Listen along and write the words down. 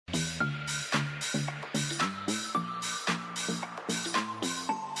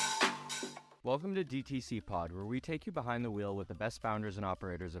Welcome to DTC Pod, where we take you behind the wheel with the best founders and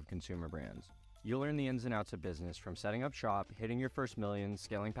operators of consumer brands. You'll learn the ins and outs of business, from setting up shop, hitting your first million,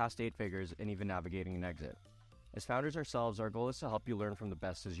 scaling past 8 figures, and even navigating an exit. As founders ourselves, our goal is to help you learn from the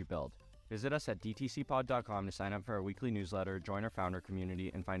best as you build. Visit us at dtcpod.com to sign up for our weekly newsletter, join our founder community,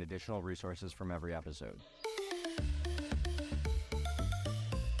 and find additional resources from every episode.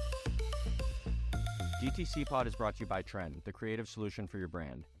 DTC Pod is brought to you by Trend, the creative solution for your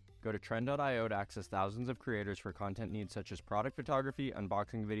brand. Go to trend.io to access thousands of creators for content needs such as product photography,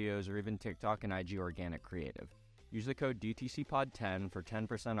 unboxing videos, or even TikTok and IG organic creative. Use the code DTCPod10 for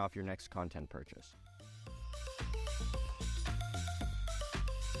 10% off your next content purchase.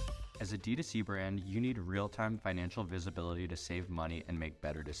 As a D2C brand, you need real-time financial visibility to save money and make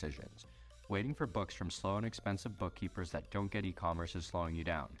better decisions. Waiting for books from slow and expensive bookkeepers that don't get e-commerce is slowing you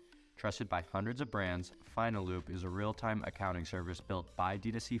down. Trusted by hundreds of brands, Finaloop is a real-time accounting service built by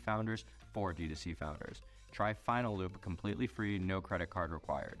D2C founders for D2C founders. Try Finaloop completely free, no credit card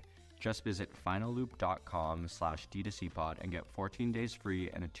required. Just visit finaloop.com/D2CPod and get 14 days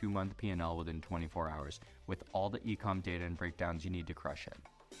free and a 2-month P&L within 24 hours with all the e-com data and breakdowns you need to crush it.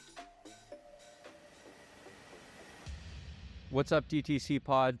 What's up, DTC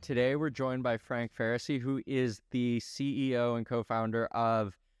Pod? Today we're joined by Frank Faricy, who is the CEO and co-founder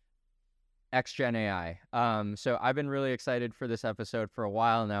of XGen AI. So I've been really excited for this episode for a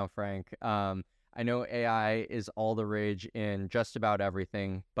while now, Frank. I know AI is all the rage in just about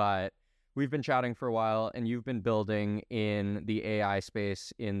everything, but we've been chatting for a while, and you've been building in the AI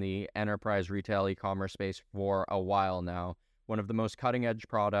space, in the enterprise retail e-commerce space for a while now. One of the most cutting-edge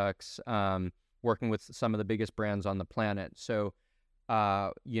products, working with some of the biggest brands on the planet. So,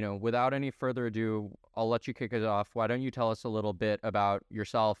 without any further ado, I'll let you kick it off. Why don't you tell us a little bit about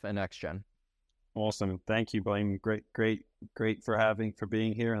yourself and XGen? Awesome. Thank you, Blaine. Great for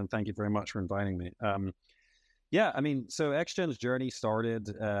being here. And thank you very much for inviting me. So XGen's journey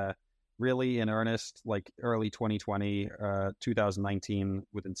started really in earnest, like early 2020, 2019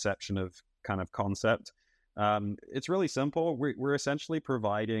 with inception of kind of concept. It's really simple. We're essentially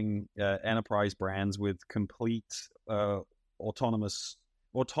providing enterprise brands with complete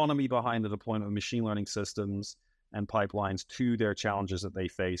autonomy behind the deployment of machine learning systems and pipelines to their challenges that they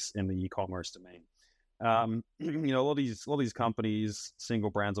face in the e-commerce domain. A lot of these companies, single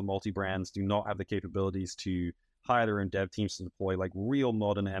brands or multi-brands, do not have the capabilities to hire their own dev teams to deploy like real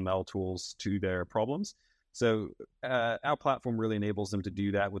modern ML tools to their problems. So our platform really enables them to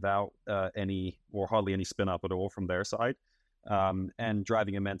do that without any or hardly any spin up at all from their side, and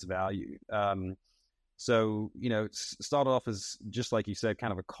driving immense value. It started off as, just like you said,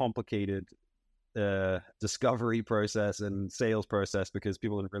 kind of a complicated discovery process and sales process because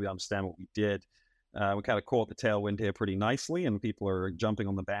people didn't really understand what we did. We kind of caught the tailwind here pretty nicely, and people are jumping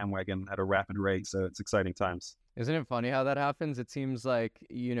on the bandwagon at a rapid rate. So it's exciting times. Isn't it funny how that happens? It seems like,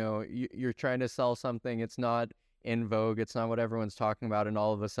 you're trying to sell something. It's not in vogue. It's not what everyone's talking about. And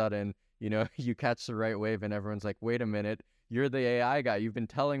all of a sudden, you catch the right wave and everyone's like, wait a minute, you're the AI guy. You've been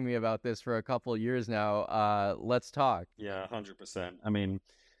telling me about this for a couple of years now. Let's talk. Yeah, 100%.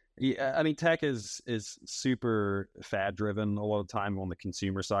 Tech is super fad driven a lot of the time on the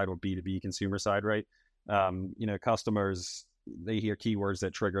consumer side or B2B consumer side, right? Customers, they hear keywords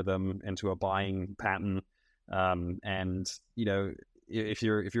that trigger them into a buying pattern. If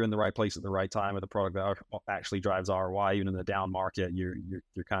you're in the right place at the right time with a product that actually drives ROI, even in the down market, you're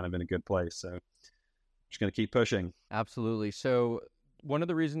kind of in a good place. So just going to keep pushing. Absolutely. So one of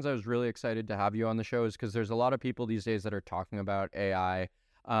the reasons I was really excited to have you on the show is because there's a lot of people these days that are talking about AI.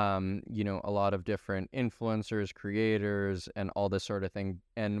 A lot of different influencers, creators, and all this sort of thing.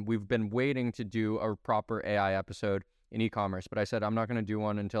 And we've been waiting to do a proper AI episode in e-commerce, but I said I'm not going to do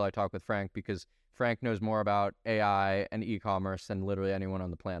one until I talk with Frank, because Frank knows more about AI and e-commerce than literally anyone on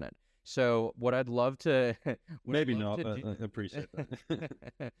the planet. So what I'd love to... Maybe not, but I appreciate that.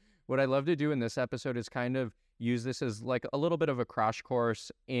 What I'd love to do in this episode is kind of use this as like a little bit of a crash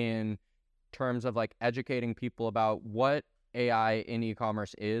course in terms of like educating people about what AI in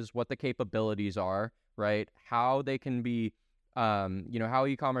e-commerce is, what the capabilities are, right? How they can be, how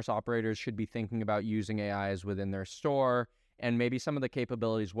e-commerce operators should be thinking about using AIs within their store, and maybe some of the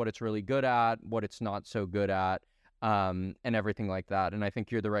capabilities, what it's really good at, what it's not so good at, and everything like that. And I think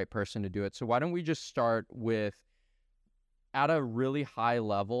you're the right person to do it. So why don't we just start with, at a really high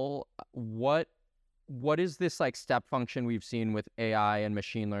level, what is this like step function we've seen with AI and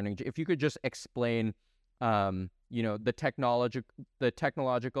machine learning? If you could just explain, the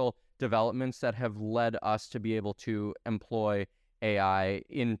technological developments that have led us to be able to employ AI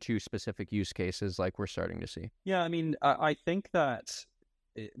into specific use cases like we're starting to see. Yeah, I think that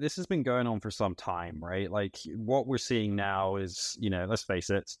this has been going on for some time, right? Like what we're seeing now is, let's face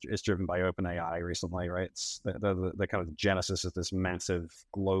it, it's driven by OpenAI recently, right? It's the kind of genesis of this massive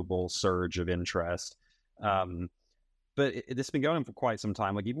global surge of interest. But this has been going on for quite some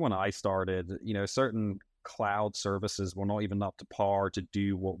time. Like even when I started, certain cloud services were not even up to par to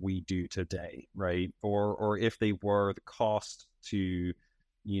do what we do today, right? Or if they were, the cost to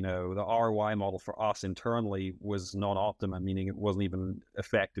the ROI model for us internally was not optimum, meaning it wasn't even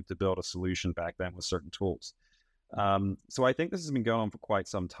effective to build a solution back then with certain tools. So I think this has been going on for quite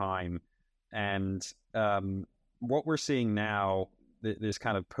some time. And what we're seeing now, this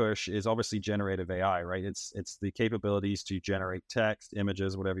kind of push, is obviously generative AI, right? It's the capabilities to generate text,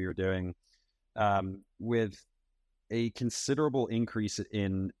 images, whatever you're doing, with a considerable increase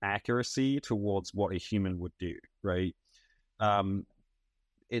in accuracy towards what a human would do, right?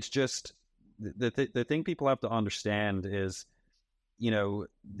 It's just the thing people have to understand is,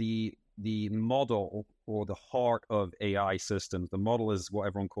 the model or the heart of AI systems. The model is what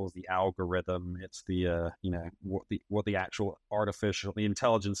everyone calls the algorithm. It's the what the actual artificial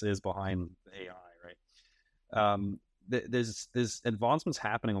intelligence is behind the AI, right? There's advancements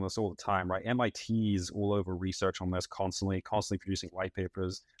happening on this all the time, right? MIT's all over research on this, constantly producing white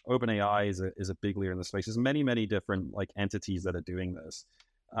papers. OpenAI is a big leader in this space. There's many different entities that are doing this.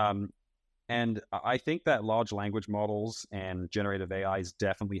 And I think that large language models and generative AI has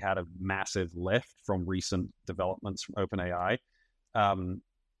definitely had a massive lift from recent developments from OpenAI.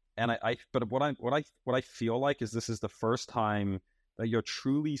 But what I feel like is this is the first time that you're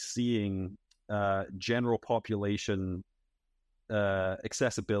truly seeing general population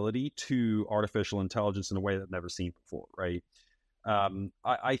accessibility to artificial intelligence in a way that I've never seen before, right?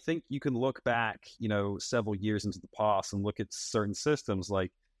 I think you can look back, several years into the past and look at certain systems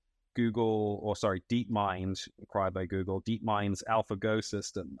like DeepMind, acquired by Google, DeepMind's AlphaGo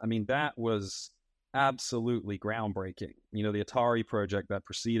system. I mean, that was absolutely groundbreaking. The Atari project that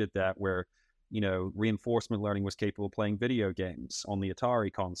preceded that, where, reinforcement learning was capable of playing video games on the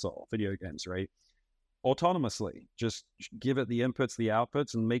Atari console, video games, right? Autonomously, just give it the inputs, the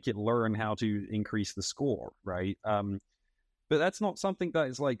outputs, and make it learn how to increase the score, right? But that's not something that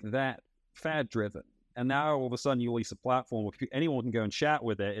is that fad driven. And now all of a sudden you release a platform where anyone can go and chat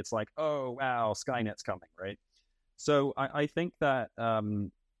with it. It's like, oh, wow, Skynet's coming, right? So I think that,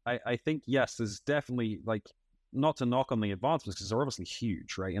 I think, yes, there's definitely, not to knock on the advancements, because they're obviously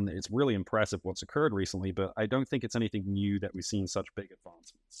huge, right? And it's really impressive what's occurred recently, but I don't think it's anything new that we've seen such big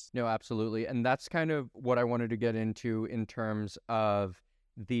advancements. No, absolutely. And that's kind of what I wanted to get into in terms of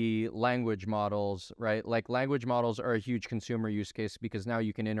the language models, right? Like language models are a huge consumer use case because now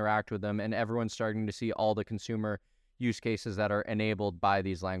you can interact with them, and everyone's starting to see all the consumer use cases that are enabled by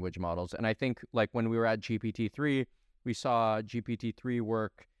these language models. And I think when we were at GPT-3, we saw GPT-3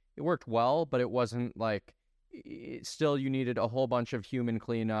 work. It worked well, but it wasn't still you needed a whole bunch of human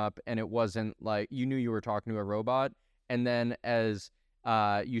cleanup, and it wasn't you knew you were talking to a robot. And then as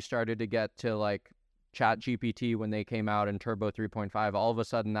you started to get to ChatGPT when they came out, and Turbo 3.5, all of a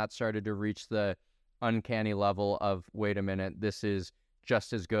sudden that started to reach the uncanny level of, wait a minute, this is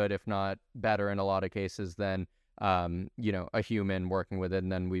just as good, if not better in a lot of cases, than a human working with it.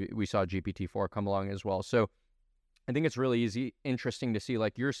 And then we saw GPT-4 come along as well. So I think it's really interesting to see,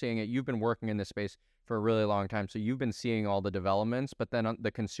 you're seeing it. You've been working in this space for a really long time, so you've been seeing all the developments. But then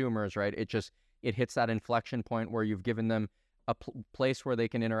the consumers, right? It hits that inflection point where you've given them a place where they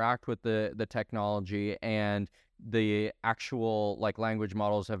can interact with the technology, and the actual language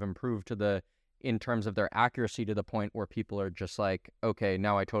models have improved in terms of their accuracy, to the point where people are just okay,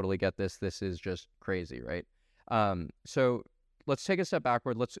 now I totally get this. This is just crazy, right? So let's take a step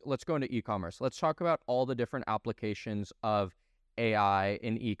backward. Let's go into e-commerce. Let's talk about all the different applications of AI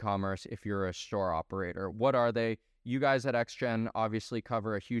in e-commerce. If you're a store operator, what are they? You guys at XGen obviously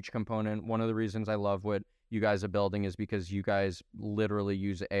cover a huge component. One of the reasons I love what you guys are building is because you guys literally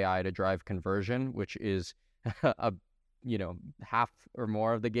use AI to drive conversion, which is half or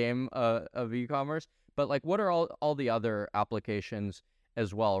more of the game of e-commerce. But what are all the other applications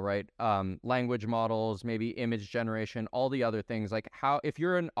as well, right? Language models, maybe image generation, all the other things. If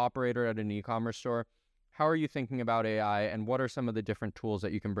you're an operator at an e-commerce store, how are you thinking about AI, and what are some of the different tools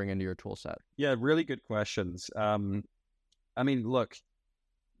that you can bring into your tool set? Yeah, really good questions. I mean, look,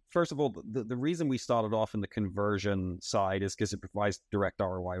 first of all, the reason we started off in the conversion side is because it provides direct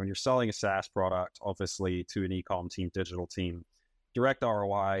ROI. When you're selling a SaaS product, obviously, to an e-com team, digital team, direct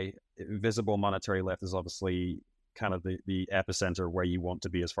ROI, visible monetary lift is obviously kind of the epicenter where you want to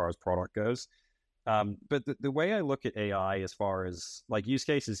be as far as product goes. But the way I look at AI as far as like use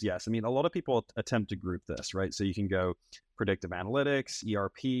cases, yes. I mean, a lot of people attempt to group this, right? So you can go predictive analytics,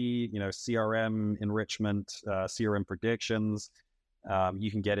 ERP, CRM enrichment, CRM predictions.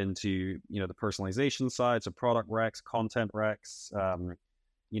 You can get into, the personalization side, so product recs, content recs,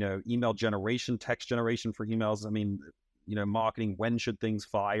 email generation, text generation for emails. I mean, marketing, when should things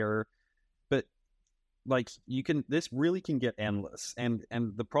fire? But like this really can get endless. And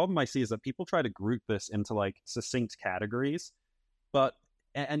the problem I see is that people try to group this into like succinct categories. But,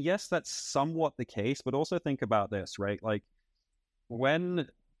 and yes, that's somewhat the case, but also think about this, right? Like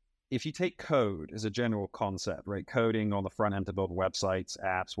if you take code as a general concept, right? Coding on the front end to build websites,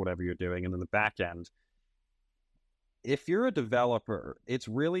 apps, whatever you're doing, and then the back end, if you're a developer, it's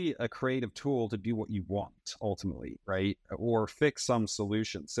really a creative tool to do what you want ultimately, right? Or fix some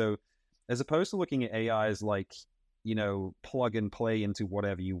solution. So as opposed to looking at AI as like, plug and play into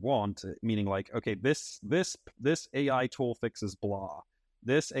whatever you want, meaning like, okay, this AI tool fixes blah.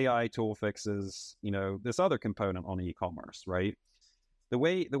 This AI tool fixes, this other component on e-commerce, right? The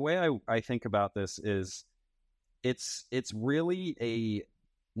way I think about this is it's really a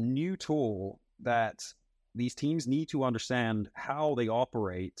new tool that these teams need to understand how they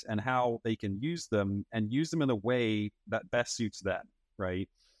operate and how they can use them in a way that best suits them, right?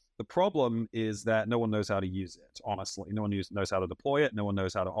 The problem is that no one knows how to use it, honestly. No one knows how to deploy it. No one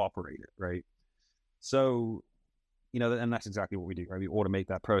knows how to operate it, right? So, and that's exactly what we do, right? We automate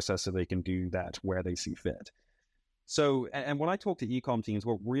that process so they can do that where they see fit. So, and when I talk to e-com teams,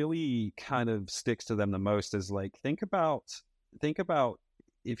 what really kind of sticks to them the most is like, think about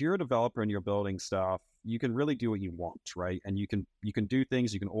if you're a developer and you're building stuff, you can really do what you want, right? And you can do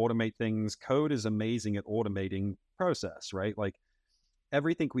things, you can automate things. Code is amazing at automating process, right? Like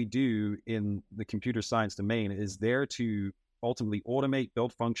everything we do in the computer science domain is there to ultimately automate,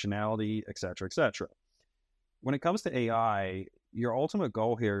 build functionality, et cetera, et cetera. When it comes to AI, your ultimate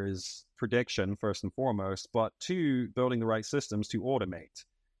goal here is prediction, first and foremost, but two, building the right systems to automate.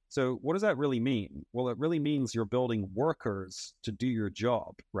 So what does that really mean? Well, it really means you're building workers to do your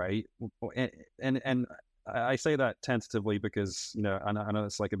job, right? And I say that tentatively because, I know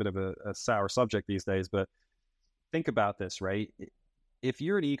it's like a bit of a sour subject these days, but think about this, right? If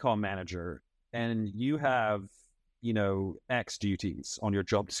you're an e-com manager and you have, X duties on your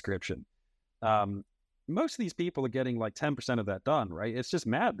job description, most of these people are getting like 10% of that done, right? It's just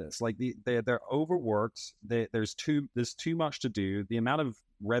madness. Like they're overworked. There's too much to do. The amount of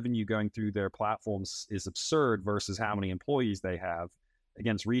revenue going through their platforms is absurd versus how many employees they have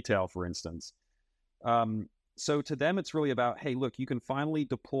against retail, for instance. So to them, it's really about, hey, look, you can finally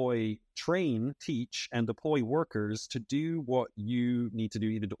train, teach, and deploy workers to do what you need to do,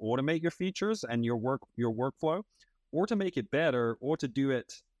 either to automate your features and your workflow, or to make it better, or to do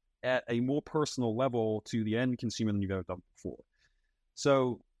it at a more personal level to the end consumer than you've ever done before.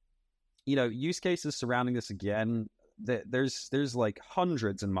 So, use cases surrounding this, again, there's like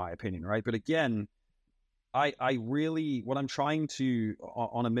hundreds in my opinion, right? But again, I really, what I'm trying to,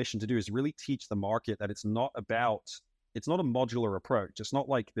 on a mission to do, is really teach the market that it's not a modular approach. It's not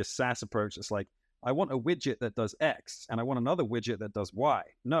like this SaaS approach. It's like, I want a widget that does X and I want another widget that does Y.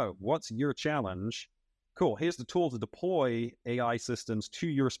 No, what's your challenge? Cool. Here's the tool to deploy AI systems to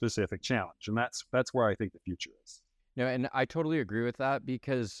your specific challenge. And that's where I think the future is. No, and I totally agree with that,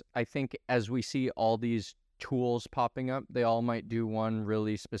 because I think as we see all these tools popping up, they all might do one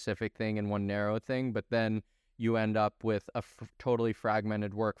really specific thing and one narrow thing, but then you end up with a totally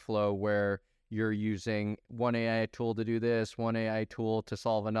fragmented workflow where you're using one AI tool to do this, one AI tool to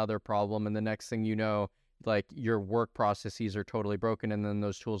solve another problem, and the next thing you know, like your work processes are totally broken, and then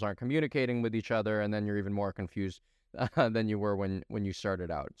those tools aren't communicating with each other, and then you're even more confused than you were when you started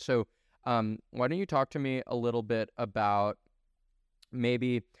out. So why don't you talk to me a little bit about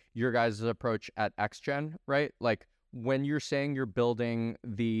maybe your guys' approach at XGen, right? Like when you're saying you're building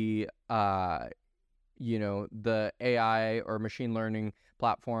the the AI or machine learning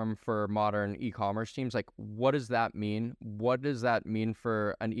platform for modern e-commerce teams, like what does that mean? What does that mean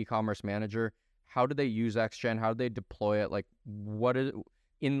for an e-commerce manager? How do they use XGen? How do they deploy it? Like what is,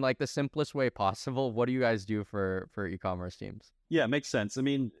 in like the simplest way possible, what do you guys do for e-commerce teams? Yeah, it makes sense. I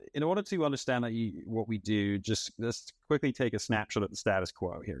mean, in order to understand what we do, just let's quickly take a snapshot of the status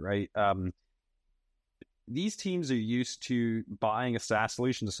quo here, right? These teams are used to buying a SaaS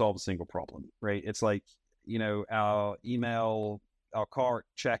solution to solve a single problem, right? It's like, our email, our cart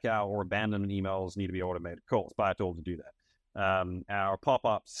checkout or abandonment emails need to be automated. Cool, let's buy a tool to do that. Our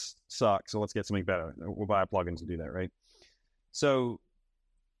pop-ups suck, so let's get something better. We'll buy a plugin to do that, right? So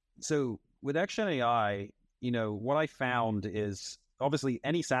with XGen AI, what I found is obviously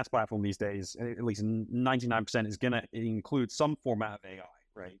any SaaS platform these days, at least 99%, is going to include some format of AI,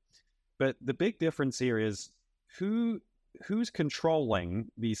 right? But the big difference here is who's controlling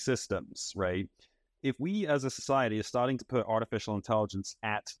these systems, right? If we as a society are starting to put artificial intelligence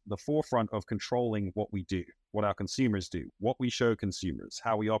at the forefront of controlling what we do, what our consumers do, what we show consumers,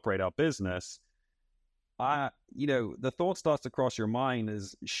 how we operate our business, the thought starts to cross your mind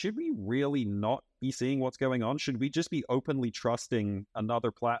is, should we really not be seeing what's going on? Should we just be openly trusting another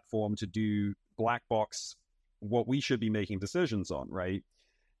platform to do black box what we should be making decisions on, right?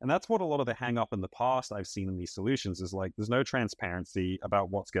 And that's what a lot of the hang up in the past I've seen in these solutions is like, there's no transparency about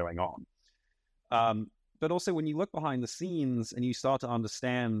what's going on. But also when you look behind the scenes and you start to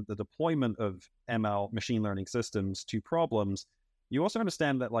understand the deployment of ML, machine learning systems to problems, you also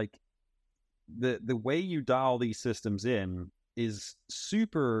understand that like the way you dial these systems in is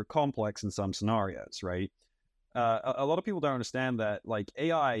super complex in some scenarios, right? A lot of people don't understand that like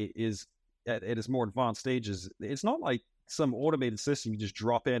AI is at its more advanced stages. It's not like some automated system you just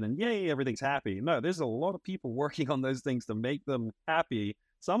drop in and yay, everything's happy. No, there's a lot of people working on those things to make them happy.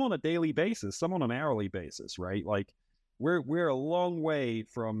 Some on a daily basis, some on an hourly basis, right? Like we're a long way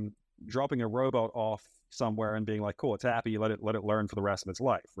from dropping a robot off somewhere and being like, cool, it's happy, let it learn for the rest of its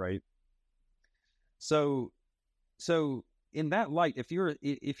life, right? So in that light, if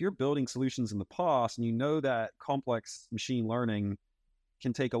you're building solutions in the past and you know that complex machine learning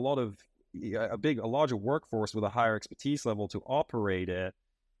can take a larger workforce with a higher expertise level to operate it,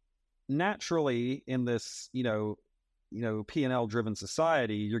 naturally in this, P&L driven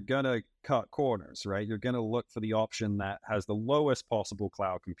society, you're going to cut corners, right? You're going to look for the option that has the lowest possible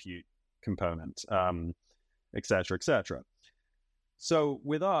cloud compute component, et cetera, et cetera. So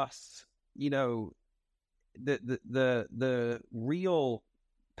with us, the real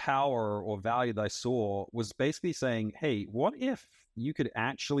power or value that I saw was basically saying, hey, what if you could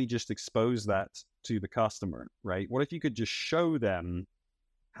actually just expose that to the customer, right? What if you could just show them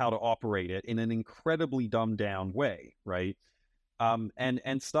how to operate it in an incredibly dumbed down way, right?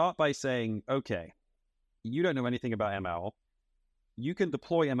 And start by saying, okay, you don't know anything about ML. You can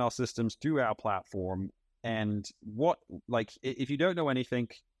deploy ML systems through our platform. And if you don't know anything,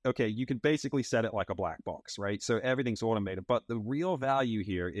 okay, you can basically set it like a black box, right? So everything's automated. But the real value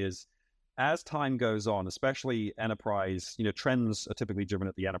here is as time goes on, especially enterprise, trends are typically driven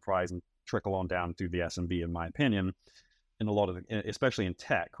at the enterprise and trickle on down through the SMB, in my opinion, in a lot of, especially in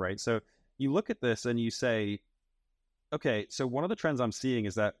tech, right? So you look at this and you say, okay, so one of the trends I'm seeing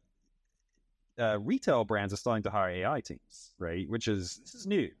is that retail brands are starting to hire AI teams, right? This is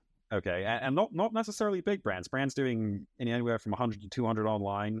new. Okay, and not necessarily big brands doing anywhere from 100 to 200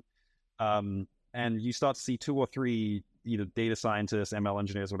 online. And you start to see 2 or 3 either data scientists, ML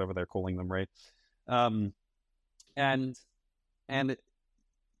engineers, whatever they're calling them, right? And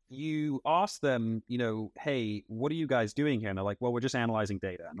you ask them, hey, what are you guys doing here? And they're like, well, we're just analyzing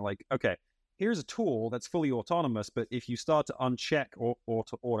data. And they're like, okay, here's a tool that's fully autonomous, but if you start to uncheck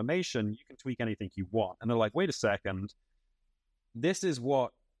automation, you can tweak anything you want. And they're like, wait a second, this is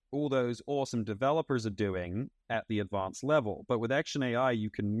what all those awesome developers are doing at the advanced level. But with Action AI, you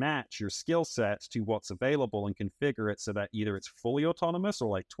can match your skill sets to what's available and configure it so that either it's fully autonomous or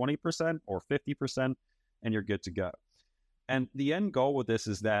like 20% or 50%, and you're good to go. And the end goal with this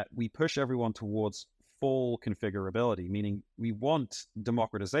is that we push everyone towards full configurability, meaning we want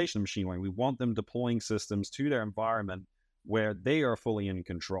democratization of machine learning. We want them deploying systems to their environment where they are fully in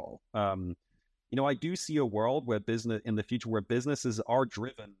control. I do see a world where businesses are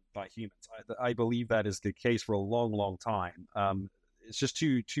driven by humans. I believe that is the case for a long, long time. It's just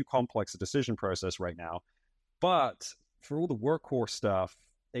too complex a decision process right now. But for all the workhorse stuff,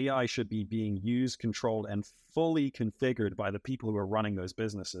 AI should be being used, controlled, and fully configured by the people who are running those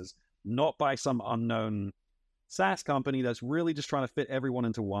businesses, not by some unknown SaaS company that's really just trying to fit everyone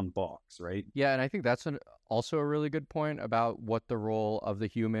into one box, right? Yeah, and I think that's also a really good point about what the role of the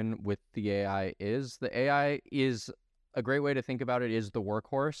human with the AI is. The AI is a great way to think about it is the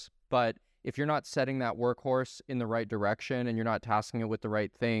workhorse, but if you're not setting that workhorse in the right direction and you're not tasking it with the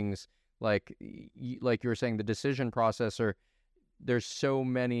right things, like you were saying, the decision process, or there's so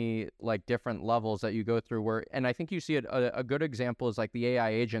many like different levels that you go through where, and I think you see it, a good example is like the AI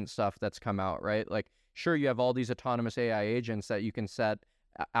agent stuff that's come out, right? Like, sure, you have all these autonomous AI agents that you can set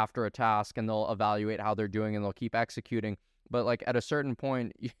after a task and they'll evaluate how they're doing and they'll keep executing. But like at a certain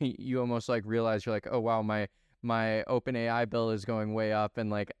point, you almost like realize you're like, oh, wow, my OpenAI bill is going way up.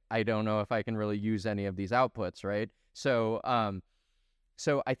 And like, I don't know if I can really use any of these outputs, right? So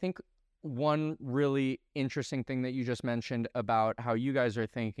I think one really interesting thing that you just mentioned about how you guys are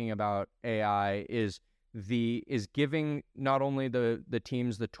thinking about AI is is giving not only the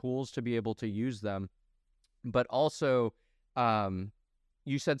teams the tools to be able to use them, but also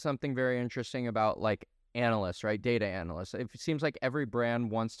you said something very interesting about like analysts, right? Data analysts. It seems like every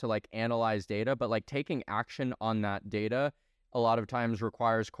brand wants to like analyze data, but like taking action on that data a lot of times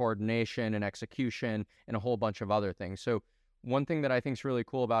requires coordination and execution and a whole bunch of other things. So one thing that I think is really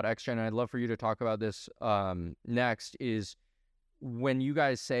cool about XGen, and I'd love for you to talk about this next, is when you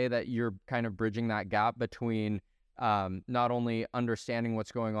guys say that you're kind of bridging that gap between not only understanding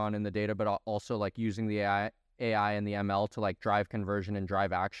what's going on in the data, but also like using the AI and the ML to like drive conversion and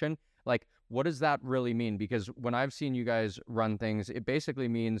drive action. Like, what does that really mean? Because when I've seen you guys run things, it basically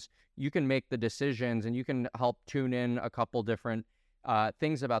means you can make the decisions and you can help tune in a couple different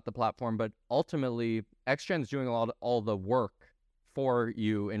things about the platform, but ultimately XGen's doing all the work for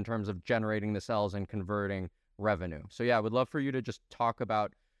you in terms of generating the sales and converting revenue. So yeah, I would love for you to just talk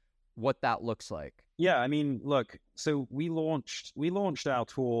about what that looks like. Yeah, I mean, look, so we launched our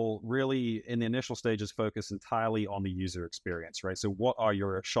tool really in the initial stages focused entirely on the user experience, right? So what are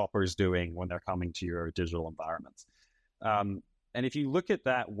your shoppers doing when they're coming to your digital environments? And if you look at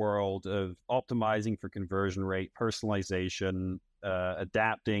that world of optimizing for conversion rate, personalization,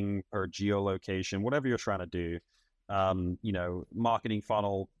 adapting per geolocation, whatever you're trying to do, marketing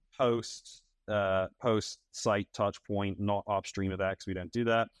funnel, post site touch point, not upstream of that because we don't do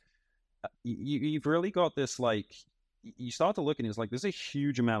that. You've really got this, like, you start to look at it, it's like there's a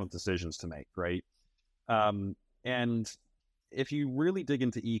huge amount of decisions to make, right? And if you really dig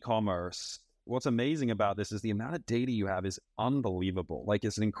into e-commerce, what's amazing about this is the amount of data you have is unbelievable. Like,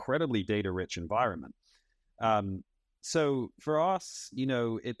 it's an incredibly data-rich environment. So for us,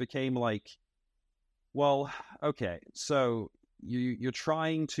 it became like, well, okay, so you're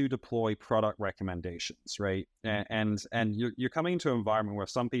trying to deploy product recommendations, right? And you're coming into an environment where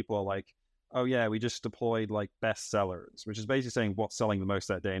some people are like, oh yeah, we just deployed like best sellers, which is basically saying what's selling the most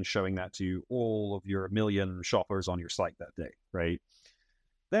that day and showing that to all of your 1 million shoppers on your site that day, right?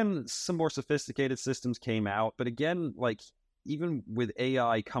 Then some more sophisticated systems came out, but again, like even with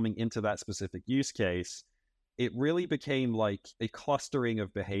AI coming into that specific use case, it really became like a clustering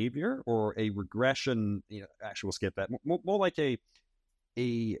of behavior or a regression. Actually, we'll skip that. More like a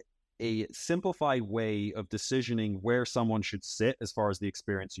simplified way of decisioning where someone should sit as far as the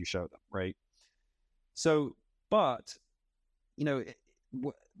experience you show them, right? So, but,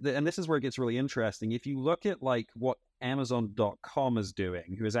 and this is where it gets really interesting. If you look at like what Amazon.com is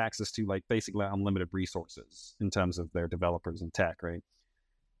doing, who has access to like basically unlimited resources in terms of their developers and tech, right?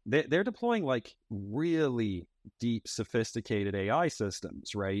 They're deploying like really deep, sophisticated AI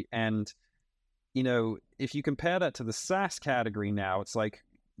systems, right? And, if you compare that to the SaaS category now, it's like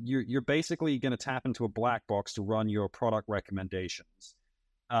you're basically going to tap into a black box to run your product recommendations.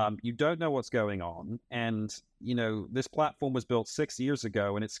 You don't know what's going on. And, this platform was built 6 years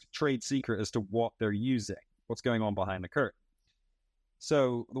ago and it's trade secret as to what they're using, what's going on behind the curtain.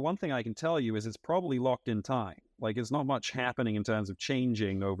 So the one thing I can tell you is it's probably locked in time. Like, it's not much happening in terms of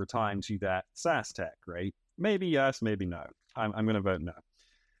changing over time to that SaaS tech, right? Maybe yes, maybe no. I'm going to vote no.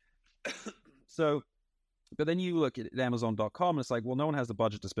 So, but then you look at Amazon.com and it's like, well, no one has the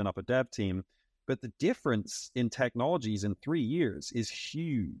budget to spin up a dev team. But the difference in technologies in 3 years is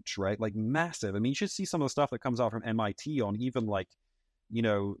huge, right? Like massive. I mean, you should see some of the stuff that comes out from MIT on even like,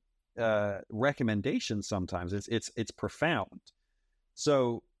 recommendations sometimes. It's profound.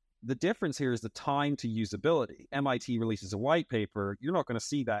 So the difference here is the time to usability. MIT releases a white paper. You're not going to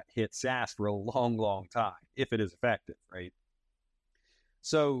see that hit SaaS for a long, long time if it is effective, right?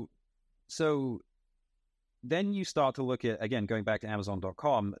 So then you start to look at, again, going back to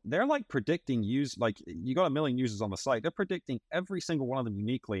Amazon.com, they're like predicting like you got 1 million users on the site. They're predicting every single one of them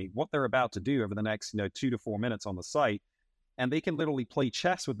uniquely what they're about to do over the next 2 to 4 minutes on the site. And they can literally play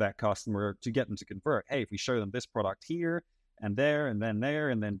chess with that customer to get them to convert. Hey, if we show them this product here, and there, and then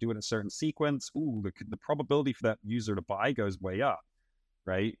there, and then do it in a certain sequence, the probability for that user to buy goes way up,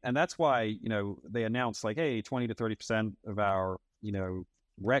 right? And that's why, they announced like, hey, 20 to 30% of our,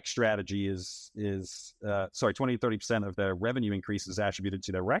 rec strategy 20 to 30% of their revenue increase is attributed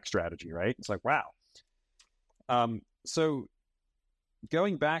to their rec strategy, right? It's like, wow. So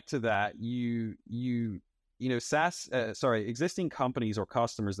going back to that, existing companies or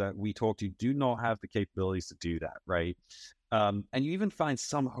customers that we talk to do not have the capabilities to do that, right? And you even find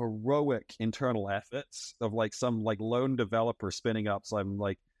some heroic internal efforts of like some like lone developer spinning up some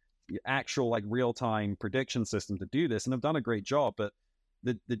like actual like real-time prediction system to do this, and have done a great job. But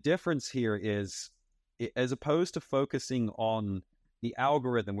the difference here is, as opposed to focusing on the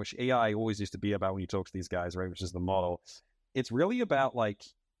algorithm, which AI always used to be about when you talk to these guys, right, which is the model, it's really about like,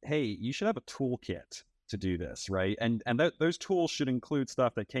 hey, you should have a toolkit to do this, right? And those tools should include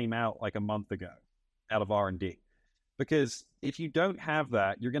stuff that came out like a month ago out of R&D. Because if you don't have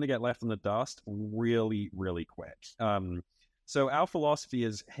that, you're going to get left in the dust really, really quick. So our philosophy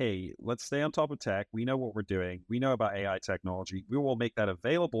is, hey, let's stay on top of tech. We know what we're doing. We know about AI technology. We will make that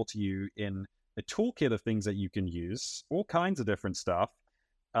available to you in a toolkit of things that you can use, all kinds of different stuff.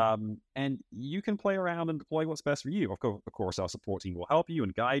 And you can play around and deploy what's best for you. Of course, our support team will help you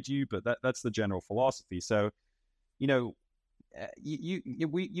and guide you, but that's the general philosophy. So, you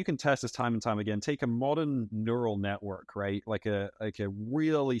can test this time and time again. Take a modern neural network, right? Like a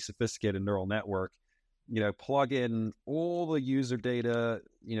really sophisticated neural network. Plug in all the user data,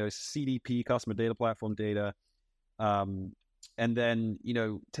 CDP, customer data platform data, and then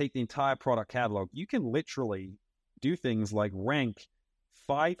take the entire product catalog. You can literally do things like rank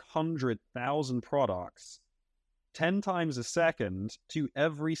 500,000 products 10 times a second to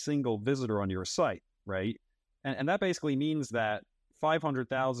every single visitor on your site, right? And that basically means that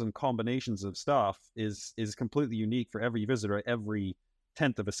 500,000 combinations of stuff is completely unique for every visitor every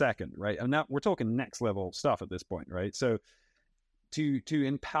 10th of a second, right? And now we're talking next level stuff at this point, right? So to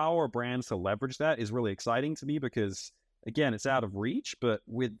empower brands to leverage that is really exciting to me because, again, it's out of reach, but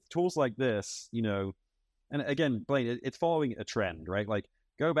with tools like this, and again, Blaine, it's following a trend, right? Like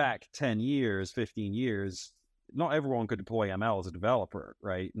go back 10 years, 15 years, not everyone could deploy ML as a developer,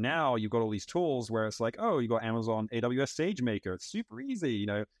 right? Now you've got all these tools where it's like, oh, you got Amazon AWS SageMaker. It's super easy,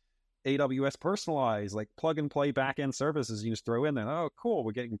 AWS personalized, like plug and play backend services. You just throw in there. Oh, cool,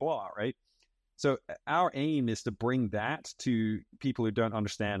 we're getting blah, right? So our aim is to bring that to people who don't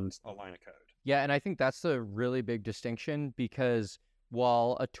understand a line of code. Yeah, and I think that's a really big distinction because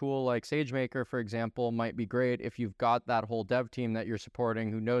while a tool like SageMaker, for example, might be great if you've got that whole dev team that you're supporting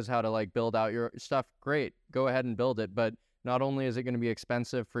who knows how to like build out your stuff, great, go ahead and build it. But not only is it going to be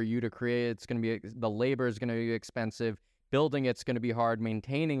expensive for you to create, it's going to be, the labor is going to be expensive, building it's going to be hard,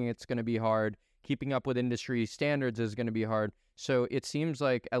 maintaining it's going to be hard, keeping up with industry standards is going to be hard. So it seems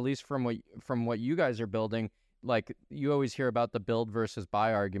like, at least from what you guys are building, like you always hear about the build versus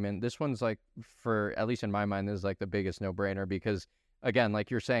buy argument. This one's like, for at least in my mind, this is like the biggest no-brainer because, again, like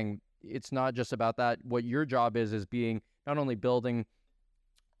you're saying, it's not just about that. What your job is being not only building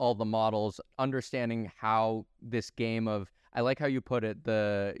all the models, understanding how this game of, I like how you put it,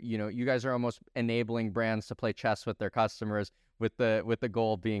 you guys are almost enabling brands to play chess with their customers with the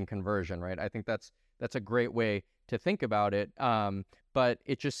goal being conversion, right? I think that's a great way to think about it. But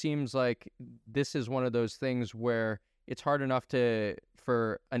it just seems like this is one of those things where it's hard enough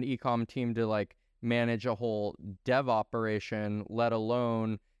for an e-com team to like manage a whole dev operation, let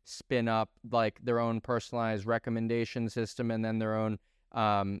alone spin up like their own personalized recommendation system and then their own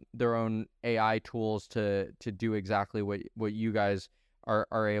AI tools to do exactly what you guys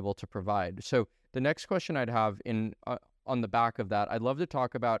are able to provide. So the next question I'd have on the back of that, I'd love to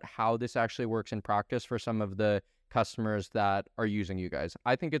talk about how this actually works in practice for some of the customers that are using you guys.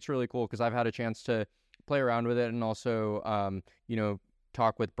 I think it's really cool because I've had a chance to play around with it and also,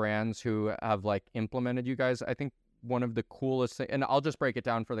 talk with brands who have like implemented you guys. I think one of the coolest things, and I'll just break it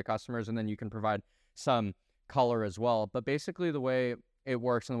down for the customers and then you can provide some color as well. But basically the way it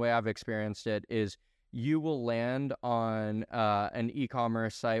works and the way I've experienced it is you will land on an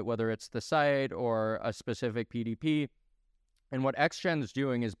e-commerce site, whether it's the site or a specific PDP. And what XGen is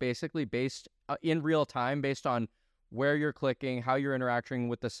doing is basically based in real time, based on where you're clicking, how you're interacting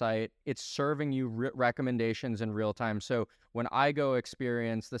with the site, it's serving you recommendations in real time. So when I go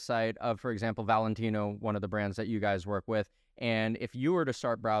experience the site of, for example, Valentino, one of the brands that you guys work with, and if you were to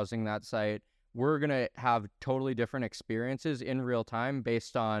start browsing that site, we're going to have totally different experiences in real time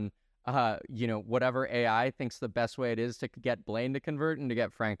based on, whatever AI thinks the best way it is to get Blaine to convert and to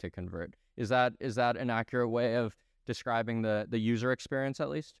get Frank to convert. Is that an accurate way of describing the user experience at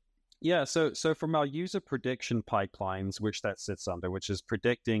least? Yeah, so from our user prediction pipelines, which that sits under, which is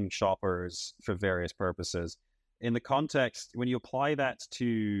predicting shoppers for various purposes, in the context, when you apply that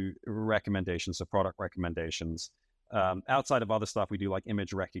to recommendations, so product recommendations, outside of other stuff we do like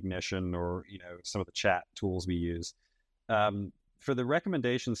image recognition or, some of the chat tools we use, for the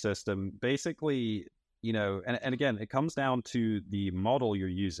recommendation system, basically, and again, it comes down to the model you're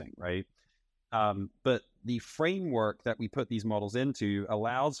using, right? But the framework that we put these models into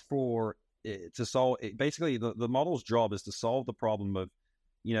allows for it to solve it. Basically, the model's job is to solve the problem of,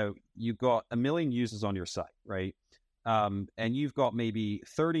 you've got 1 million users on your site, right? And you've got maybe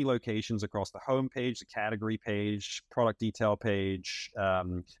 30 locations across the homepage, the category page, product detail page,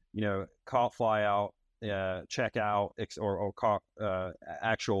 cart flyout, checkout, or cart,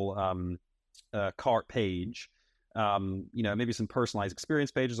 actual cart page. Maybe some personalized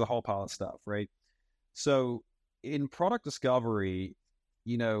experience pages, a whole pile of stuff, right? So in product discovery,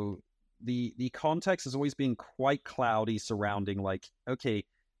 you know, the context has always been quite cloudy surrounding like, okay,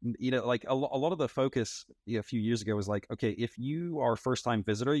 like a lot of the focus a few years ago was like, okay, if you are a first time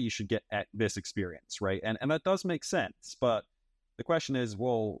visitor, you should get at this experience, right? And that does make sense, but the question is,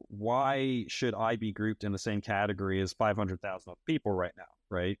 well, why should I be grouped in the same category as 500,000 other people right now,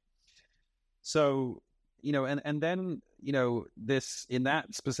 right? So, and then, this in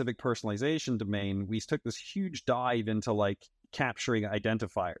that specific personalization domain, we took this huge dive into like capturing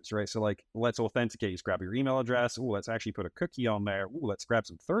identifiers, right? So like, let's authenticate, let's grab your email address. Oh, let's actually put a cookie on there. Oh, let's grab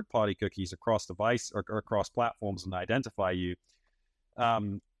some third-party cookies across device or across platforms and identify you.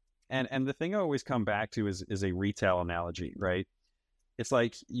 And the thing I always come back to is a retail analogy, right? It's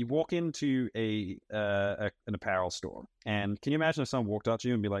like you walk into an apparel store, and can you imagine if someone walked up to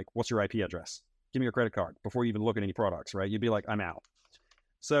you and be like, "What's your IP address? Give me your credit card," before you even look at any products, right? You'd be like, "I'm out."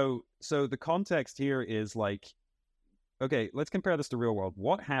 So the context here is like, okay, let's compare this to real world.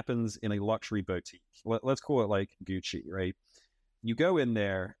 What happens in a luxury boutique? Let's call it like Gucci, right? You go in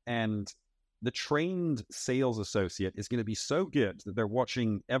there, and the trained sales associate is going to be so good that they're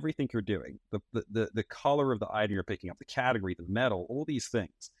watching everything you're doing, the color of the item you're picking up, the category, the metal, all these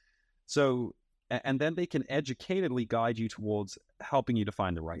things. So, and then they can educatedly guide you towards helping you to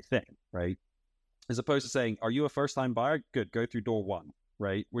find the right thing, right? As opposed to saying, are you a first-time buyer? Good, go through door one,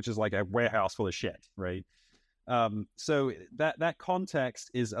 right? Which is like a warehouse full of shit, right? So that context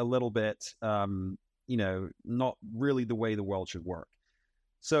is a little bit, not really the way the world should work.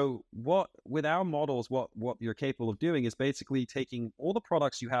 So with our models, what you're capable of doing is basically taking all the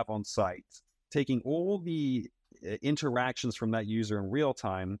products you have on site, taking all the interactions from that user in real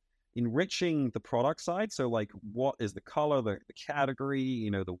time, enriching the product side. So like, what is the color, the category,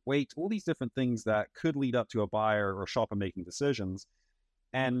 the weight, all these different things that could lead up to a buyer or shopper making decisions,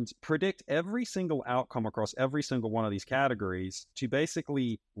 and predict every single outcome across every single one of these categories to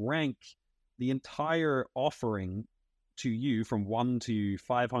basically rank the entire offering to you from 1 to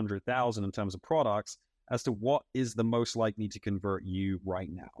 500,000 in terms of products as to what is the most likely to convert you right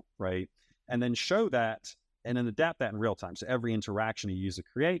now, right? And then show that and then adapt that in real time. So every interaction a user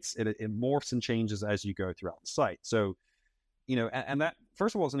creates, it morphs and changes as you go throughout the site. So, and that,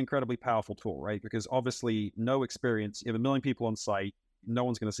 first of all, is an incredibly powerful tool, right? Because obviously no experience, you have a million people on site, no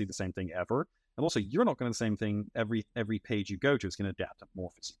one's going to see the same thing ever. And also, you're not going to see the same thing every page you go to. It's going to adapt and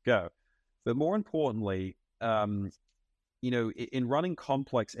morph as you go. But more importantly, in running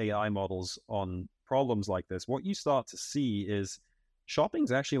complex AI models on problems like this, what you start to see is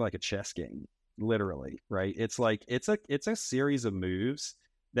shopping's actually like a chess game, literally, right? It's like it's a series of moves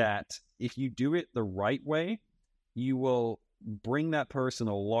that if you do it the right way, you will bring that person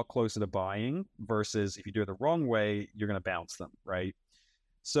a lot closer to buying, versus if you do it the wrong way, you're going to bounce them, right?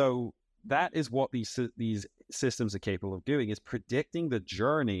 So that is what these systems are capable of doing, is predicting the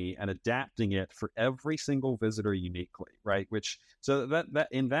journey and adapting it for every single visitor uniquely, right? So that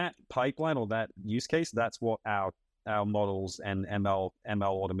in that pipeline or that use case, that's what our models and ML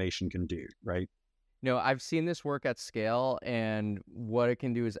automation can do, right? I've seen this work at scale, and what it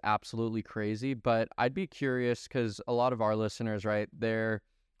can do is absolutely crazy. But I'd be curious, because a lot of our listeners, right, they're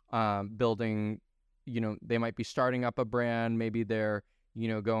building, they might be starting up a brand, maybe they're,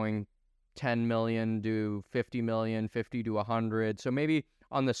 going 10 million to 50 million, 50 to 100. So maybe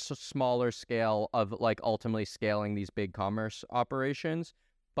on the smaller scale of like ultimately scaling these big commerce operations.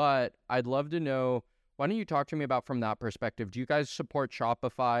 But I'd love to know, why don't you talk to me about from that perspective? Do you guys support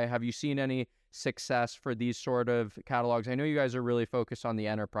Shopify? Have you seen any success for these sort of catalogs? I know you guys are really focused on the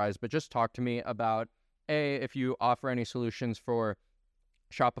enterprise, but just talk to me about if you offer any solutions for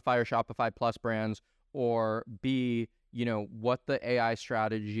Shopify or Shopify Plus brands, or B, what the AI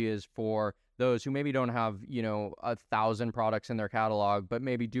strategy is for those who maybe don't have, 1,000 products in their catalog, but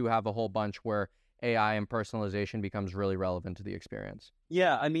maybe do have a whole bunch where AI and personalization becomes really relevant to the experience.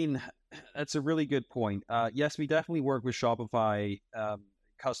 Yeah, I mean, that's a really good point. Yes, we definitely work with Shopify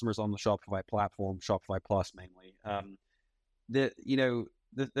customers on the Shopify platform, Shopify Plus mainly.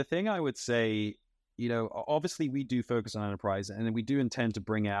 The thing I would say, obviously we do focus on enterprise, and we do intend to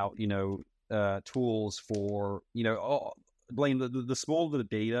bring out, tools for, Blaine, the smaller the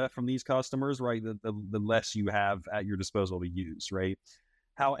data from these customers, right, the less you have at your disposal to use, right?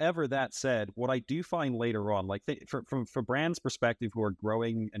 However, that said, what I do find later on, like from brands' perspective who are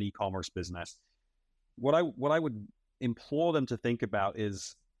growing an e-commerce business, what I would implore them to think about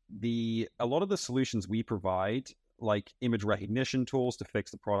is a lot of the solutions we provide, like image recognition tools to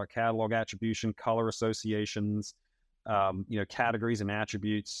fix the product catalog attribution, color associations, categories and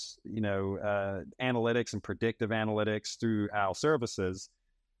attributes, analytics and predictive analytics through our services.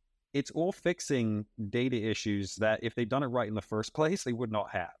 it's all fixing data issues that if they'd done it right in the first place, they would not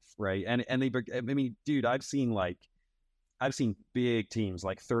have, right? And I mean, dude, I've seen big teams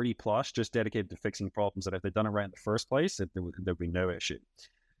like 30 plus just dedicated to fixing problems that if they'd done it right in the first place, there'd be no issue.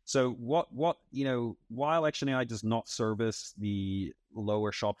 So while Action AI does not service the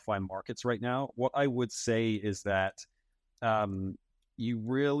lower Shopify markets right now, what I would say is that you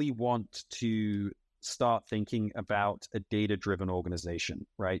really want to start thinking about a data-driven organization,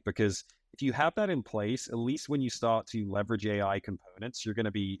 right? Because if you have that in place, at least when you start to leverage AI components, you're going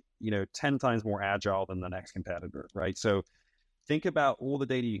to be, 10 times more agile than the next competitor, right? So think about all the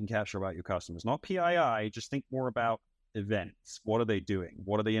data you can capture about your customers, not PII, just think more about events. What are they doing?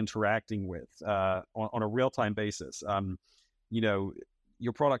 What are they interacting with on a real-time basis?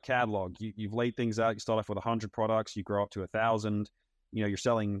 Your product catalog, you've laid things out. You start off with 100 products, you grow up to 1,000. You're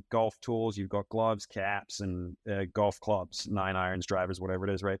selling golf tools, you've got gloves, caps, and golf clubs, 9-irons, drivers, whatever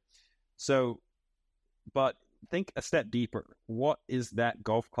it is, right? So, but think a step deeper. What is that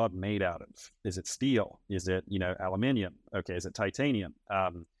golf club made out of? Is it steel? Is it, aluminum? Okay, is it titanium?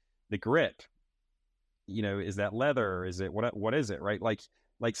 The grip, is that leather? Is it, what is it, right?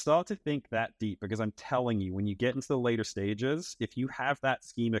 Like start to think that deep, because I'm telling you, when you get into the later stages, if you have that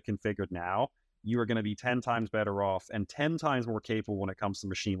schema configured now, you are going to be 10 times better off and 10 times more capable when it comes to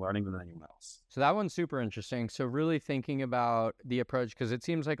machine learning than anyone else. So that one's super interesting. So really thinking about the approach, because it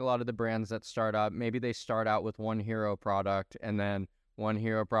seems like a lot of the brands that start up, maybe they start out with one hero product, and then one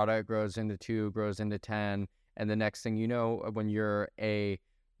hero product grows into 2, grows into 10. And the next thing you know, when you're a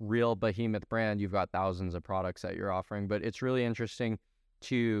real behemoth brand, you've got thousands of products that you're offering. But it's really interesting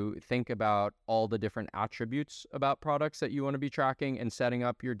to think about all the different attributes about products that you want to be tracking and setting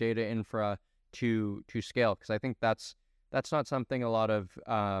up your data infra to scale, because I think that's not something a lot of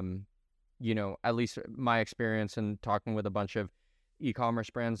at least my experience in talking with a bunch of e-commerce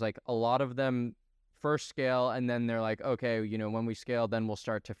brands, like a lot of them first scale and then they're like, okay, when we scale, then we'll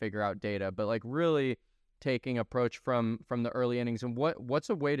start to figure out data. But like really taking approach from the early innings, and what's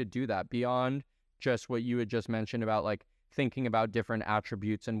a way to do that beyond just what you had just mentioned about like thinking about different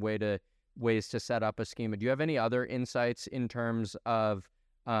attributes and ways to set up a schema. Do you have any other insights in terms of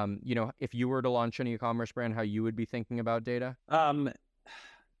if you were to launch an e-commerce brand, how you would be thinking about data?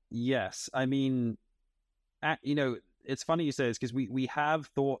 Yes. I mean, it's funny you say this, because we have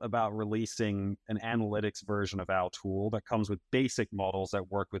thought about releasing an analytics version of our tool that comes with basic models that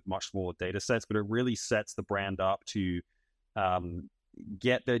work with much smaller data sets, but it really sets the brand up to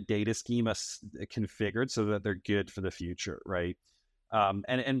get their data schema configured so that they're good for the future, right?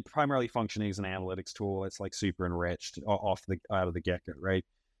 And primarily functioning as an analytics tool. It's like super enriched out of the get-go, right?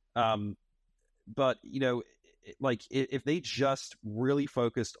 But like if they just really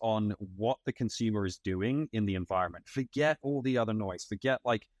focused on what the consumer is doing in the environment, forget all the other noise, forget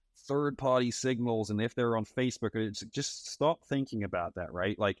like third-party signals, and if they're on Facebook, just stop thinking about that,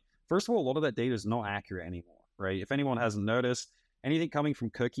 right? Like, first of all, a lot of that data is not accurate anymore, right? If anyone hasn't noticed, anything coming from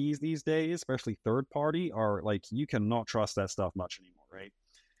cookies these days, especially third-party, are like, you cannot trust that stuff much anymore, right?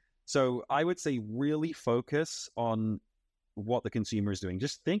 So I would say really focus on what the consumer is doing.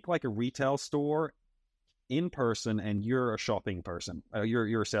 Just think like a retail store in person, and you're a shopping person.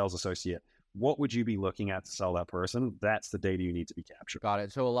 You're a sales associate. What would you be looking at to sell that person? That's the data you need to be captured. Got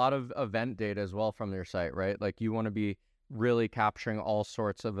it. So a lot of event data as well from their site, right? Like you want to be really capturing all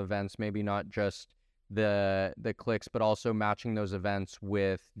sorts of events, maybe not just the clicks, but also matching those events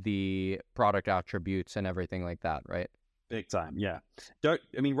with the product attributes and everything like that, right? Big time, yeah.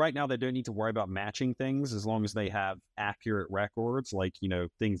 Right now they don't need to worry about matching things as long as they have accurate records. Like,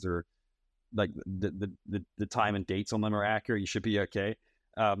 things are like the time and dates on them are accurate. You should be okay.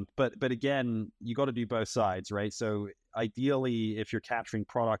 But again, you got to do both sides, right? So ideally, if you're capturing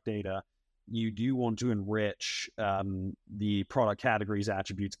product data, you do want to enrich the product categories,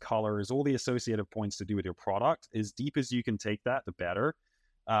 attributes, colors, all the associative points to do with your product. As deep as you can take that, the better.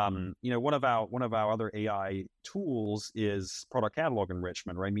 One of our other AI tools is product catalog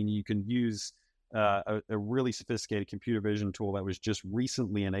enrichment, right? I mean, you can use a really sophisticated computer vision tool that was just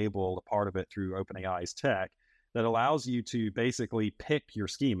recently enabled, a part of it through OpenAI's tech, that allows you to basically pick your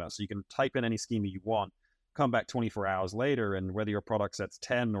schema. So you can type in any schema you want, come back 24 hours later, and whether your product set's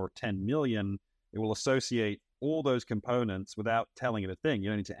 10 or 10 million, it will associate all those components without telling it a thing. You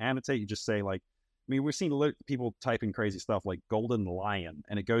don't need to annotate. You just say, like, we've seen people typing crazy stuff like golden lion,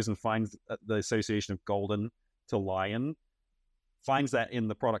 and it goes and finds the association of golden to lion, finds that in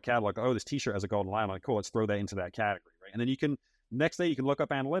the product catalog. Oh, this t-shirt has a golden lion. I'm like, cool, let's throw that into that category, right? And then next day you can look up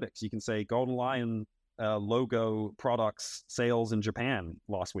analytics. You can say golden lion logo products sales in Japan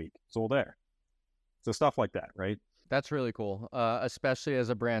last week. It's all there. So stuff like that, right? That's really cool, especially as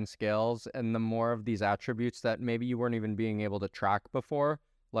a brand scales and the more of these attributes that maybe you weren't even being able to track before.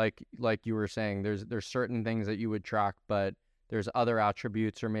 Like you were saying, there's certain things that you would track, but there's other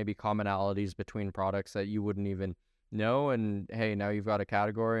attributes or maybe commonalities between products that you wouldn't even know. And hey, now you've got a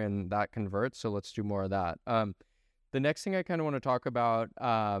category and that converts, so let's do more of that. The next thing I kind of want to talk about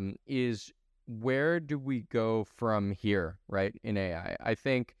is where do we go from here, right, in AI? I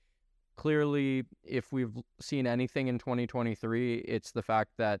think clearly, if we've seen anything in 2023, it's the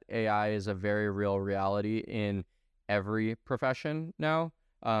fact that AI is a very real reality in every profession now,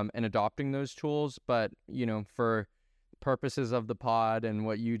 and adopting those tools. But, for purposes of the pod and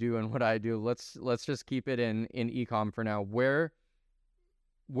what you do and what I do, let's just keep it in ecom for now. Where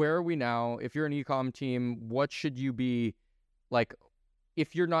are we now? If you're an ecom team, what should you be like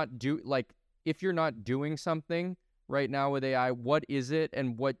if you're not doing something right now with AI, what is it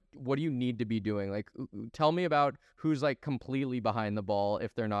and what do you need to be doing? Like, tell me about who's like completely behind the ball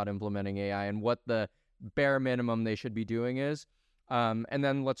if they're not implementing AI and what the bare minimum they should be doing is. And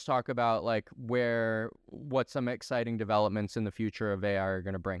then let's talk about like what some exciting developments in the future of AI are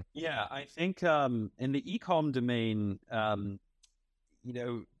going to bring. Yeah, I think in the ecom domain,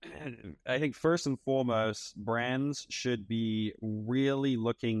 I think first and foremost, brands should be really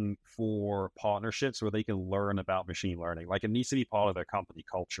looking for partnerships where they can learn about machine learning. Like, it needs to be part of their company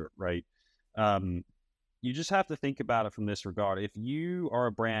culture, right? You just have to think about it from this regard. If you are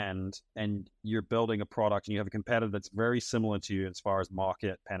a brand and you're building a product and you have a competitor that's very similar to you as far as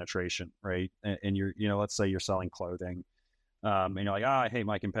market penetration, right? And you're, let's say you're selling clothing, and you're like, I hate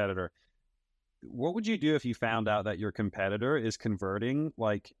my competitor. What would you do if you found out that your competitor is converting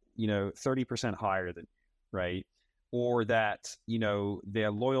 30% higher than you, right? Or that,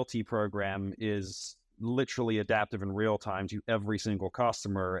 their loyalty program is literally adaptive in real time to every single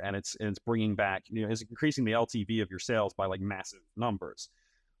customer, and it's bringing back, it's increasing the LTV of your sales by like massive numbers.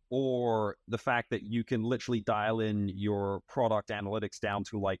 Or the fact that you can literally dial in your product analytics down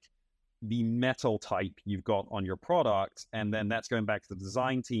to like the metal type you've got on your product, and then that's going back to the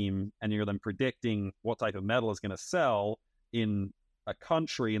design team, and you're then predicting what type of metal is going to sell in a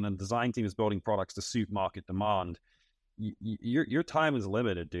country, and then the design team is building products to suit market demand. Your time is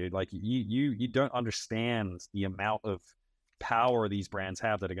limited, dude. Like, you don't understand the amount of power these brands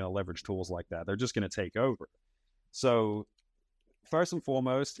have that are going to leverage tools like that. They're just going to take over. So first and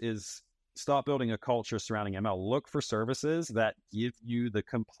foremost is start building a culture surrounding ML. Look for services that give you the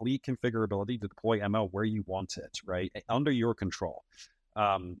complete configurability to deploy ML where you want it, right? Under your control.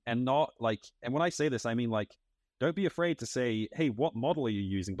 And not like, and when I say this, I mean, like, don't be afraid to say, hey, what model are you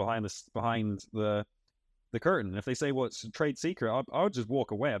using behind the curtain? And if they say, well, it's a trade secret, I would just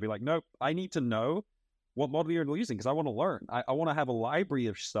walk away. I'd be like, nope, I need to know what model you're using because I want to learn. I want to have a library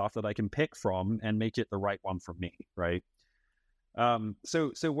of stuff that I can pick from and make it the right one for me, right?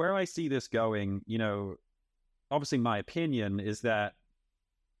 So where I see this going, obviously my opinion is that,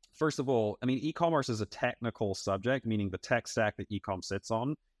 first of all, I mean, e-commerce is a technical subject, meaning the tech stack that e-com sits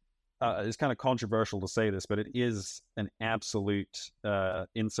on. It's kind of controversial to say this, but it is an absolute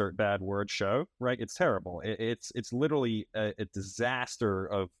insert bad word show, right? It's terrible. It's literally a disaster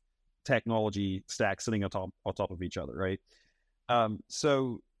of technology stacks sitting on top of each other, right?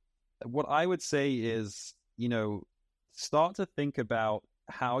 So what I would say is, start to think about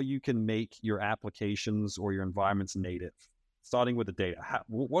how you can make your applications or your environments native, starting with the data.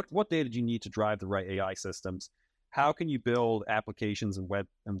 What data do you need to drive the right AI systems? How can you build applications and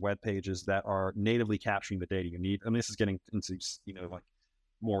web pages that are natively capturing the data you need? And this is getting into, like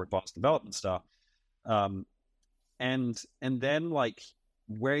more advanced development stuff. And then like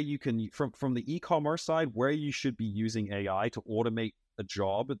where you can, from the e-commerce side, where you should be using AI to automate a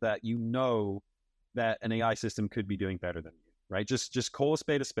job that that an AI system could be doing better than you, right? Just call a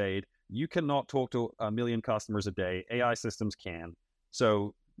spade a spade. You cannot talk to 1 million customers a day. AI systems can.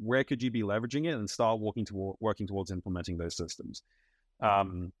 So where could you be leveraging it and start working towards implementing those systems?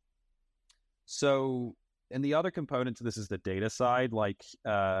 So, and the other component to this is the data side. Like,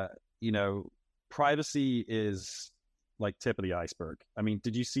 privacy is like tip of the iceberg. I mean,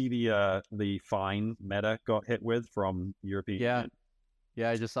 did you see the fine Meta got hit with from European Union? Yeah,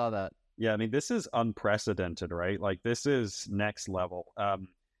 I just saw that. Yeah, I mean, this is unprecedented, right? Like, this is next level.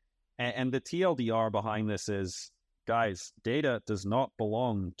 And the TLDR behind this is, guys, data does not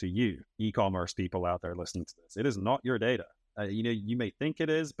belong to you, e-commerce people out there listening to this. It is not your data. You may think it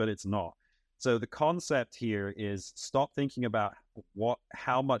is, but it's not. So the concept here is stop thinking about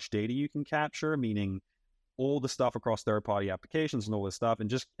how much data you can capture, meaning all the stuff across third-party applications and all this stuff, and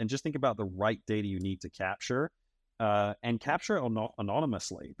just think about the right data you need to capture. And capture it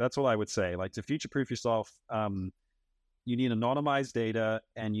anonymously. That's what I would say. Like, to future-proof yourself, anonymized data,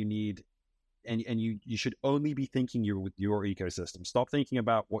 and you should only be thinking with your ecosystem. Stop thinking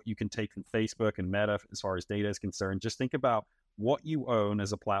about what you can take from Facebook and Meta as far as data is concerned. Just think about what you own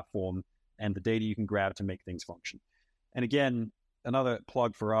as a platform and the data you can grab to make things function. And again, another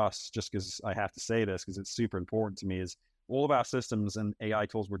plug for us, just because I have to say this because it's super important to me, is all of our systems and AI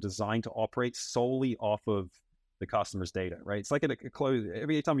tools were designed to operate solely off of the customer's data, right? It's like a close.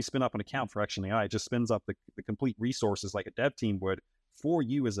 Every time you spin up an account for Action AI, it just spins up the complete resources like a dev team would for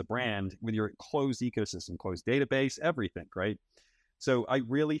you as a brand with your closed ecosystem, closed database, everything, right? So I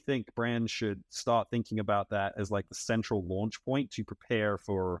really think brands should start thinking about that as like the central launch point to prepare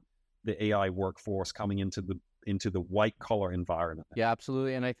for the AI workforce coming into the white collar environment. Yeah,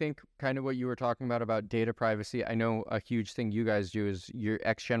 absolutely. And I think kind of what you were talking about data privacy, I know a huge thing you guys do is your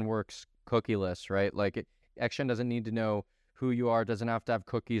XGen works cookieless, right? Like XGen doesn't need to know who you are, doesn't have to have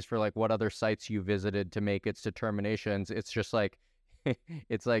cookies for like what other sites you visited to make its determinations. It's just like,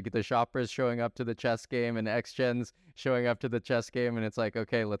 it's like the shopper's showing up to the chess game and XGen's showing up to the chess game, and it's like,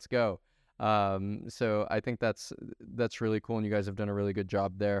 okay, let's go. So I think that's really cool, and you guys have done a really good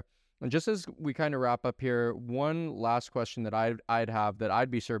job there. And just as we kind of wrap up here, one last question that I'd have that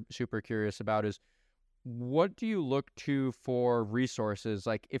I'd be super curious about is, what do you look to for resources?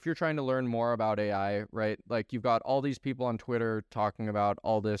 Like if you're trying to learn more about AI, right? Like you've got all these people on Twitter talking about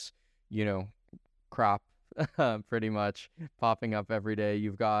all this, crap pretty much popping up every day.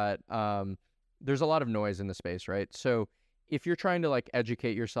 You've got, there's a lot of noise in the space, right? So if you're trying to like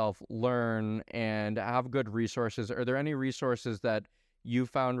educate yourself, learn, and have good resources, are there any resources that you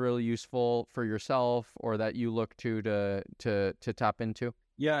found really useful for yourself or that you look to tap into?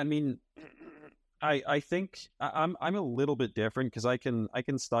 Yeah, I mean, I think I'm a little bit different because I can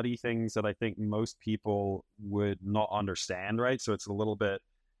study things that I think most people would not understand, right? So it's a little bit,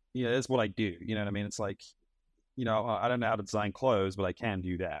 it's what I do. You know what I mean? It's like, I don't know how to design clothes, but I can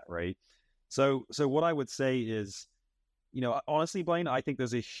do that, right? So what I would say is, honestly, Blaine, I think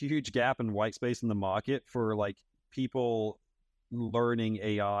there's a huge gap in white space in the market for like people learning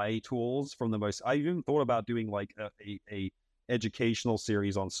AI tools from the most. I even thought about doing like a educational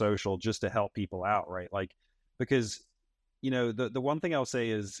series on social just to help people out, right? Like, because the one thing I'll say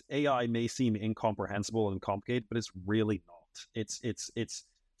is AI may seem incomprehensible and complicated, but it's really not. It's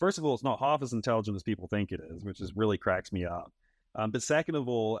first of all, it's not half as intelligent as people think it is, which is really cracks me up. But second of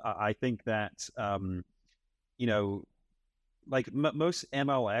all, I think that like most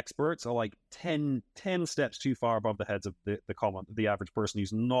ML experts are like 10 steps too far above the heads of the average person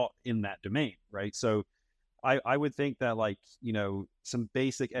who's not in that domain, right? So I would think that like, some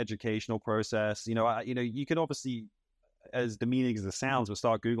basic educational process, you can obviously, as demeaning as it sounds, but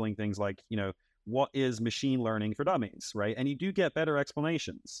start Googling things like, what is machine learning for dummies, right? And you do get better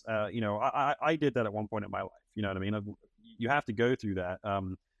explanations. I did that at one point in my life, you know what I mean? You have to go through that.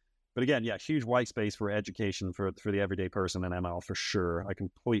 But again, yeah, huge white space for education for the everyday person in ML for sure. I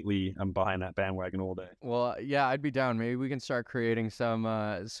completely am behind that bandwagon all day. Well, yeah, I'd be down. Maybe we can start creating some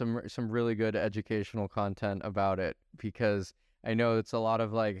really good educational content about it, because I know it's a lot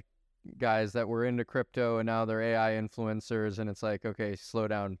of like guys that were into crypto and now they're AI influencers, and it's like, okay, slow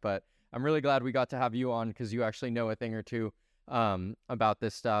down. But I'm really glad we got to have you on because you actually know a thing or two about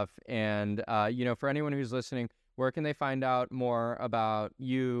this stuff. And for anyone who's listening, where can they find out more about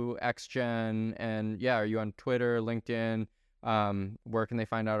you, XGen, and are you on Twitter, LinkedIn? Where can they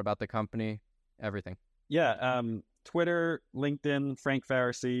find out about the company? Everything. Yeah, Twitter, LinkedIn, Frank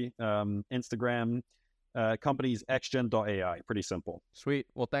Pharisee, Instagram, company's xgen.ai. Pretty simple. Sweet.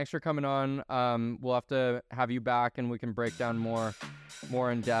 Well, thanks for coming on. We'll have to have you back, and we can break down more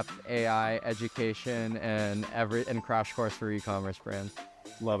in-depth AI education and crash course for e-commerce brands.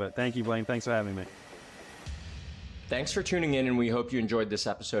 Love it. Thank you, Blaine. Thanks for having me. Thanks for tuning in, and we hope you enjoyed this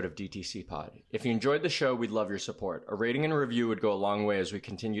episode of DTC Pod. If you enjoyed the show, we'd love your support. A rating and a review would go a long way as we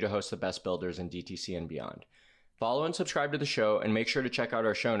continue to host the best builders in DTC and beyond. Follow and subscribe to the show, and make sure to check out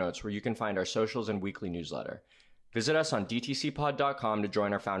our show notes where you can find our socials and weekly newsletter. Visit us on dtcpod.com to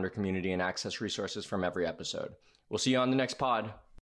join our founder community and access resources from every episode. We'll see you on the next pod.